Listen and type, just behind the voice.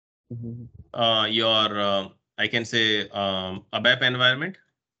your, I can say, ABAP environment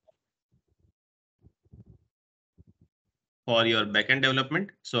for your backend development.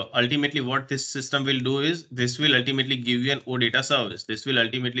 So ultimately what this system will do is this will ultimately give you an OData service. This will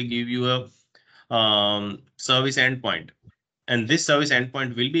ultimately give you a service endpoint. And this service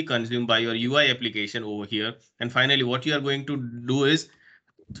endpoint will be consumed by your UI application over here. And finally, what you are going to do is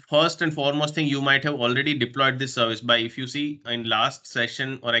first and foremost thing, you might have already deployed this service by, if you see in last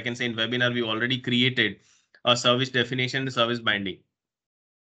session, or I can say in webinar, we already created a service definition, service binding.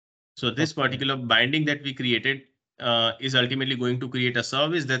 So this particular binding that we created is ultimately going to create a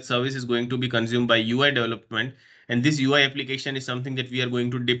service. That service is going to be consumed by UI development. And this UI application is something that we are going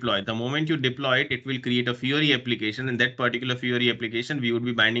to deploy. The moment you deploy it, it will create a Fiori application. And that particular Fiori application, we would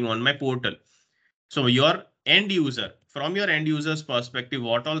be binding on my portal. So your end user, from your end user's perspective,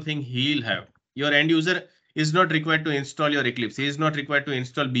 what all thing he'll have, your end user is not required to install your Eclipse. He is not required to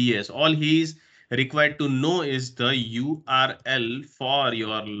install BS. All he is required to know is the URL for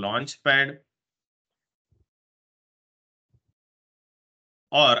your Launchpad,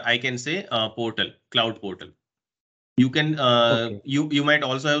 or I can say portal, cloud portal. You can you might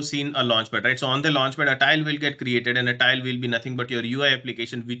also have seen a Launchpad, right? So on the Launchpad, a tile will get created, and a tile will be nothing but your UI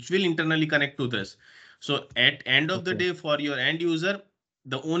application, which will internally connect to this. So at end of the day, for your end user,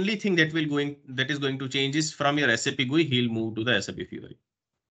 the only thing that is going to change is from your SAP GUI, he'll move to the SAP Fiori.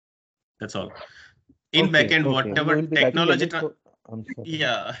 That's all. In backend, whatever technology.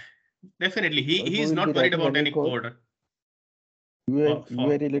 Yeah, definitely. He is not worried about any code.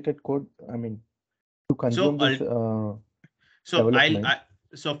 UI related code. I mean, to consume this. So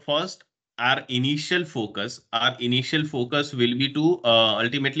first, our initial focus will be to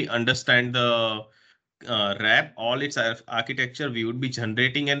ultimately understand the RAP, all its architecture. We would be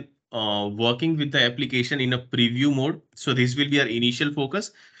generating and working with the application in a preview mode. So this will be our initial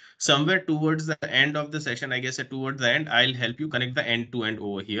focus. Somewhere towards the end of the session, I guess towards the end, I'll help you connect the end to end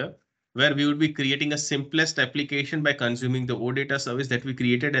over here, where we would be creating a simplest application by consuming the OData service that we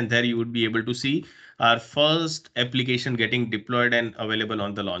created. And there you would be able to see our first application getting deployed and available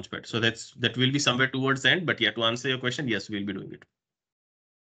on the Launchpad. So that will be somewhere towards the end. But yeah, to answer your question, yes, we'll be doing it.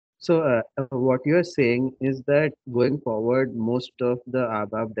 So what you're saying is that going forward, most of the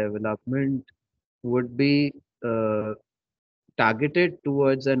ABAP development would be targeted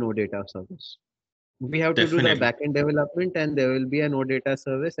towards an OData service. We have to do the backend development, and there will be an OData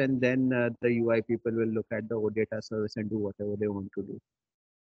service, and then the UI people will look at the OData service and do whatever they want to do.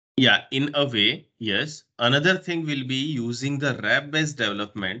 Yeah, in a way, yes. Another thing will be using the RAP-based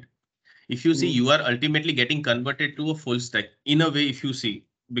development. If you see, you are ultimately getting converted to a full stack. In a way, if you see,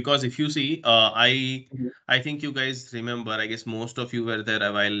 because if you see, I think you guys remember, I guess most of you were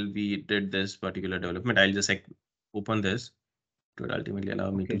there while we did this particular development. I'll just open this. It would ultimately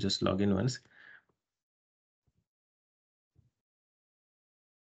allow me to just log in once.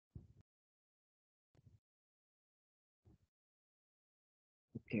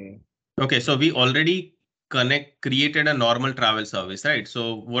 Okay, so we already created a normal travel service, right?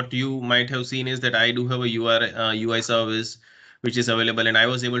 So what you might have seen is that I do have a UI service which is available, and I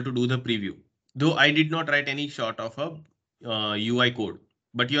was able to do the preview. Though I did not write any sort of a UI code,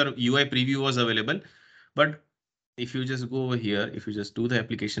 but your UI preview was available. But if you just go over here, if you just do the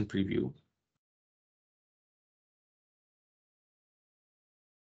application preview,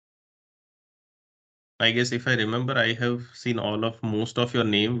 I guess if I remember, I have seen most of your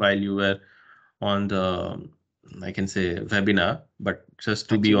name while you were on the, I can say, webinar, but just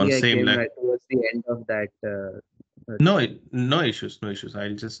to be on same level. Towards the end of that. No issues.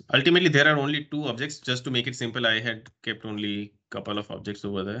 I'll just ultimately there are only two objects. Just to make it simple, I had kept only a couple of objects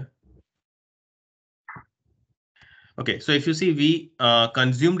over there. Okay, so if you see, we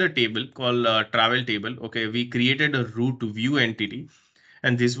consumed a table called travel table. Okay, we created a route view entity,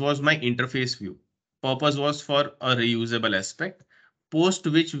 and this was my interface view. Purpose was for a reusable aspect, post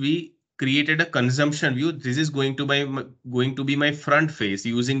which we created a consumption view. This is going to be my front face,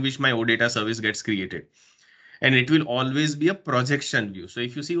 using which my OData service gets created. And it will always be a projection view. So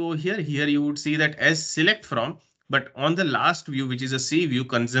if you see over here you would see that as select from, but on the last view, which is a C view,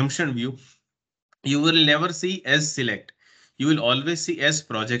 consumption view, you will never see as select. You will always see as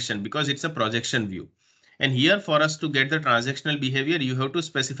projection, because it's a projection view. And here, for us to get the transactional behavior, you have to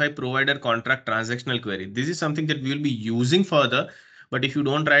specify provider contract transactional query. This is something that we will be using further. But if you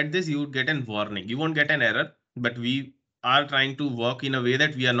don't write this, you would get a warning. You won't get an error, but we are trying to work in a way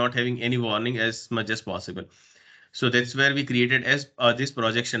that we are not having any warning as much as possible. So that's where we created as this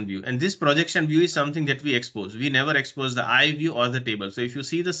projection view. And this projection view is something that we expose. We never expose the I view or the table. So if you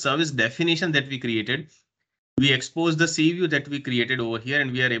see the service definition that we created, we expose the C view that we created over here,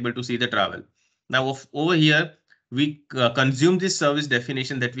 and we are able to see the travel. Now over here, we consume this service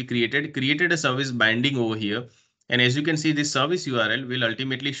definition that we created a service binding over here. And as you can see, this service URL will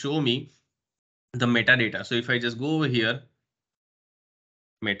ultimately show me the metadata. So if I just go over here,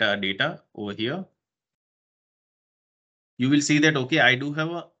 metadata over here, you will see that, okay, I do have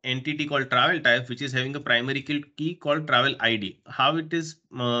an entity called travel type, which is having a primary key called travel ID. How it is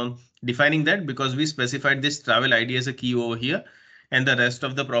defining that? Because we specified this travel ID as a key over here, and the rest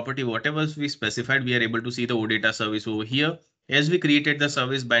of the property, whatever we specified, we are able to see the OData service over here. As we created the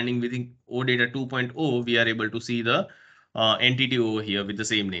service binding within OData 2.0, we are able to see the entity over here with the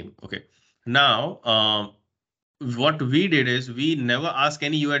same name. Okay. Now, what we did is we never ask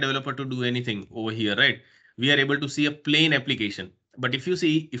any UI developer to do anything over here, right? We are able to see a plain application. But if you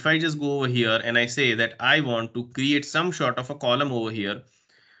see, if I just go over here and I say that I want to create some sort of a column over here,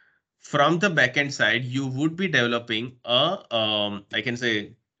 from the backend side, you would be developing a, I can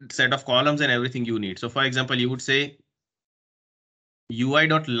say, set of columns and everything you need. So for example, you would say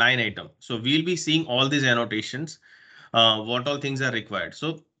UI.line item. So we'll be seeing all these annotations, what all things are required.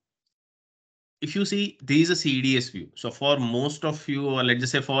 So if you see, there is a CDS view. So for most of you, or let's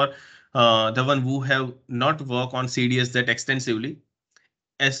just say for the one who have not worked on CDS that extensively,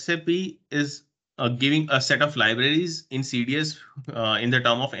 SAP is giving a set of libraries in CDS in the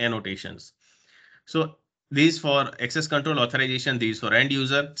term of annotations. So these for access control authorization, these for end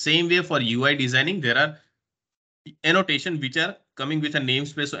user. Same way for UI designing, there are annotation which are coming with a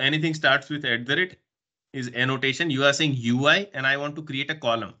namespace. So anything starts with @ is annotation. You are saying UI and I want to create a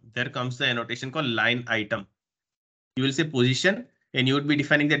column. There comes the annotation called line item. You will say position and you would be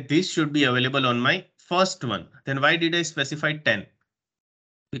defining that this should be available on my first one. Then why did I specify 10?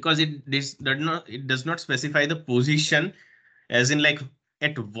 Because it does not specify the position as in like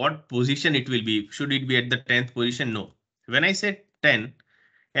at what position it will be. Should it be at the 10th position? No. When I say 10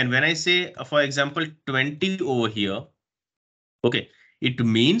 and when I say, for example, 20 over here, okay, it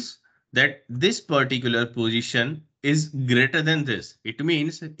means that this particular position is greater than this. It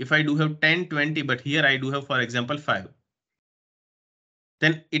means if I do have 10, 20, but here I do have, for example, 5.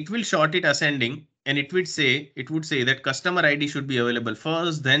 Then it will sort it ascending and it would say that customer ID should be available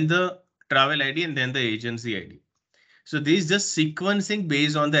first, then the travel ID and then the agency ID. So this is just sequencing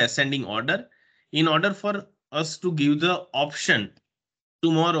based on the ascending order in order for us to give the option.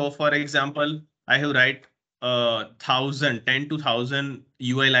 Tomorrow, for example, I have write 10 to 1000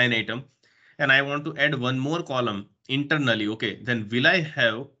 UI line item and I want to add one more column internally. Okay, then will I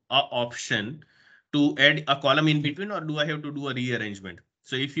have a option to add a column in between or do I have to do a rearrangement?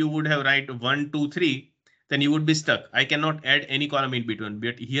 So if you would have write 1, 2, 3, then you would be stuck. I cannot add any column in between,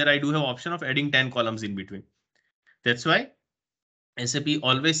 but here I do have option of adding 10 columns in between. That's why SAP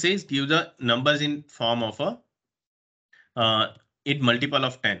always says give the numbers in form of a multiple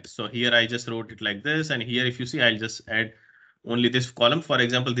of 10. So here I just wrote it like this. And here, if you see, I'll just add only this column. For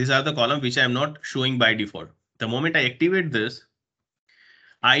example, these are the column which I'm not showing by default. The moment I activate this,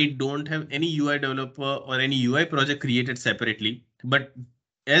 I don't have any UI developer or any UI project created separately. But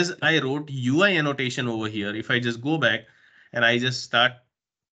as I wrote UI annotation over here, if I just go back and I just start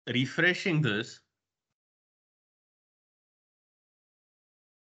refreshing this,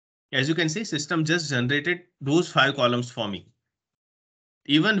 as you can see, system just generated those 5 columns for me.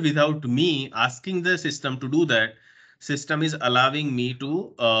 Even without me asking the system to do that, system is allowing me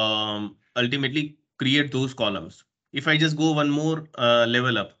to ultimately create those columns. If I just go one more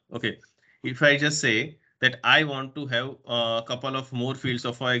level up, okay. If I just say that I want to have a couple of more fields.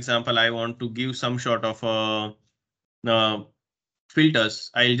 So for example, I want to give some sort of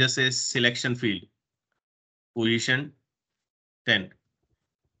filters. I'll just say selection field, position 10.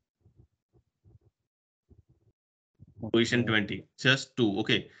 Position 20, just 2.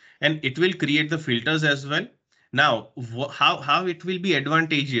 Okay. And it will create the filters as well. Now, how it will be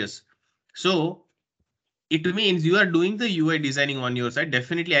advantageous? So it means you are doing the UI designing on your side.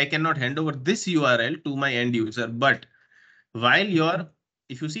 Definitely, I cannot hand over this URL to my end user. But while you're,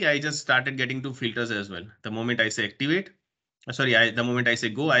 if you see, I just started getting two filters as well. The moment I say activate, the moment I say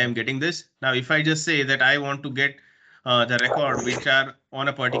go, I am getting this. Now, if I just say that I want to get the record which are on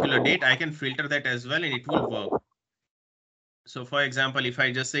a particular date, I can filter that as well and it will work. So for example, if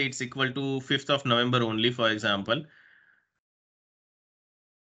I just say it's equal to 5th of November only, for example.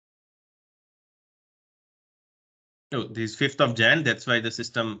 Oh, this 5th of Jan, that's why the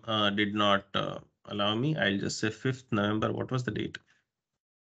system did not allow me. I'll just say 5th November. What was the date?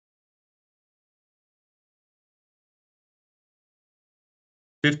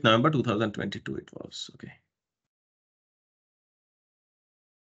 5th November 2022 it was. Okay.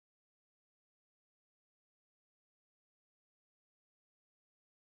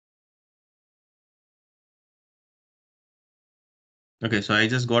 Okay, so I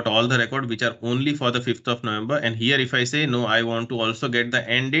just got all the record which are only for the 5th of November. And here, if I say no, I want to also get the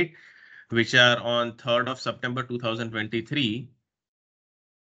end date, which are on 3rd of September 2023.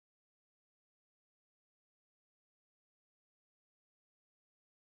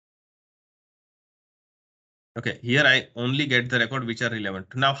 Okay, here I only get the record which are relevant.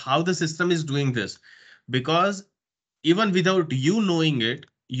 Now, how the system is doing this? Because even without you knowing it,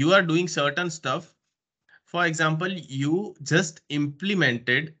 you are doing certain stuff. For example, you just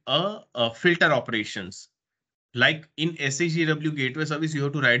implemented a filter operations. Like in SHGW gateway service, you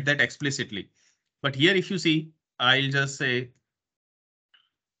have to write that explicitly. But here, if you see, I'll just say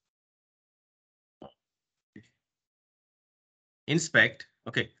inspect.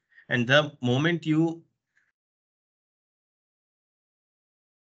 Okay. And the moment you,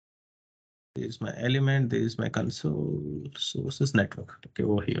 there is my element, there is my console sources network. Okay,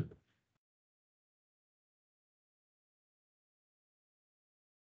 over here.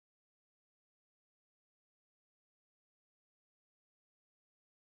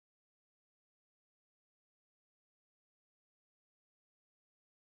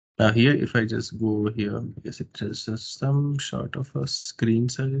 Now here, if I just go over here, yes, it is just some sort of a screen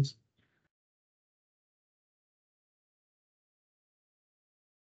size.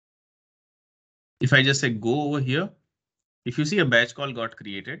 If I just say go over here, if you see a batch call got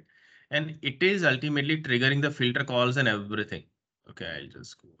created and it is ultimately triggering the filter calls and everything. Okay, I'll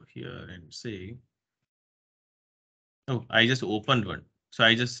just go here and say, oh, I just opened one. So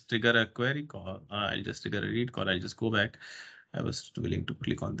I just trigger a query call. I'll just trigger a read call. I'll just go back. I was willing to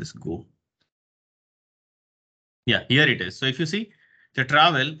click on this go. Yeah, here it is. So if you see the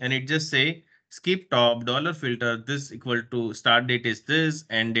travel and it just say skip top dollar filter, this equal to start date is this,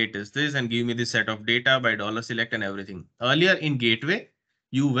 end date is this, and give me this set of data by dollar select and everything. Earlier in gateway,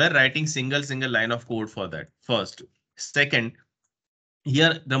 you were writing single line of code for that first. Second,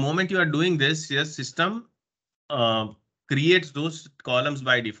 here, the moment you are doing this, your system uh, creates those columns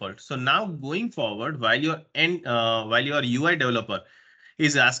by default. So now going forward, while your UI developer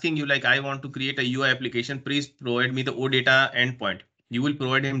is asking you like, I want to create a UI application, please provide me the OData endpoint. You will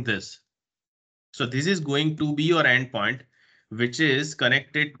provide him this. So this is going to be your endpoint, which is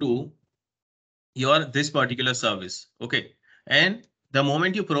connected to your this particular service. Okay. And the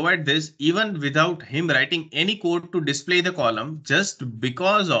moment you provide this, even without him writing any code to display the column, just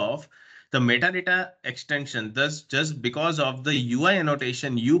because of the metadata extension, thus just because of the UI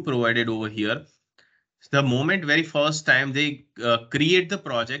annotation you provided over here, the moment very first time they create the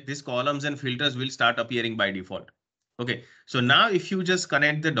project, these columns and filters will start appearing by default. Okay, so now if you just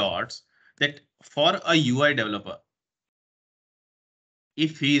connect the dots that for a UI developer,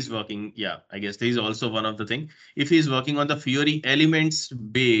 if he is working, yeah, I guess there is also one of the thing. If he is working on the Fiori elements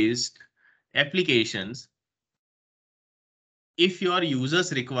based applications, if your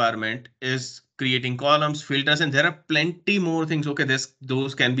user's requirement is creating columns, filters, and there are plenty more things. Okay,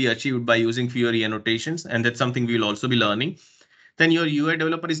 those can be achieved by using Fiori annotations, and that's something we'll also be learning. Then your UI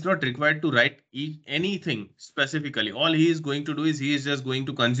developer is not required to write anything specifically. All he is going to do is he is just going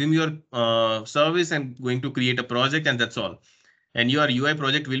to consume your service and going to create a project, and that's all. And your UI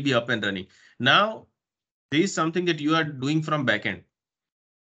project will be up and running. Now, this is something that you are doing from backend.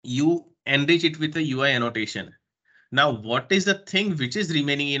 You enrich it with a UI annotation. Now, what is the thing which is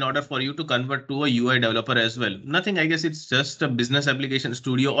remaining in order for you to convert to a UI developer as well? Nothing, I guess it's just a business application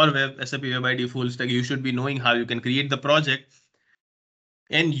studio or web SAP Web ID full stack. You should be knowing how you can create the project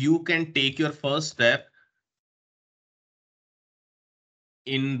and you can take your first step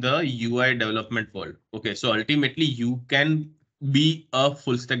in the UI development world. Okay, so ultimately you can be a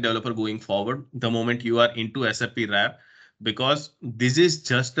full stack developer going forward the moment you are into SAP RAP, because this is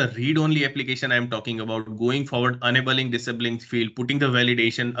just a read only application I'm talking about. Going forward, enabling, disabling field, putting the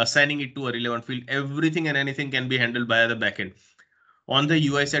validation, assigning it to a relevant field, everything and anything can be handled by the backend. On the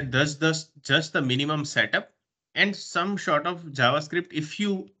UI side, does this just the minimum setup and some sort of JavaScript if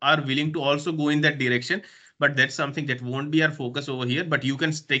you are willing to also go in that direction. But that's something that won't be our focus over here. But you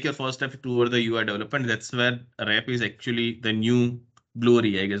can take your first step toward the UI development. That's where RAP is actually the new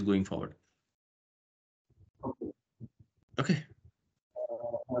glory, I guess, going forward. Okay.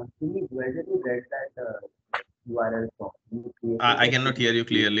 Where did you get that URL from? I cannot hear you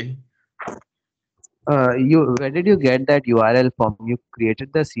clearly. You where did you get that URL from? You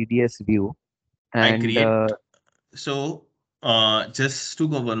created the CDS view, I and create. So just to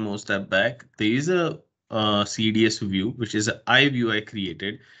go one more step back, there is a CDS view, which is a I view I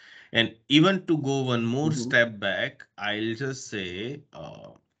created. And even to go one more step back, I'll just say,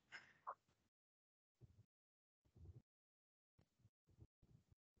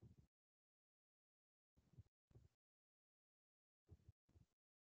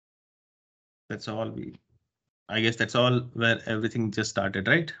 That's all I guess that's all where everything just started,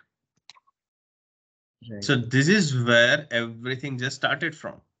 right? Right. So this is where everything just started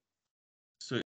from.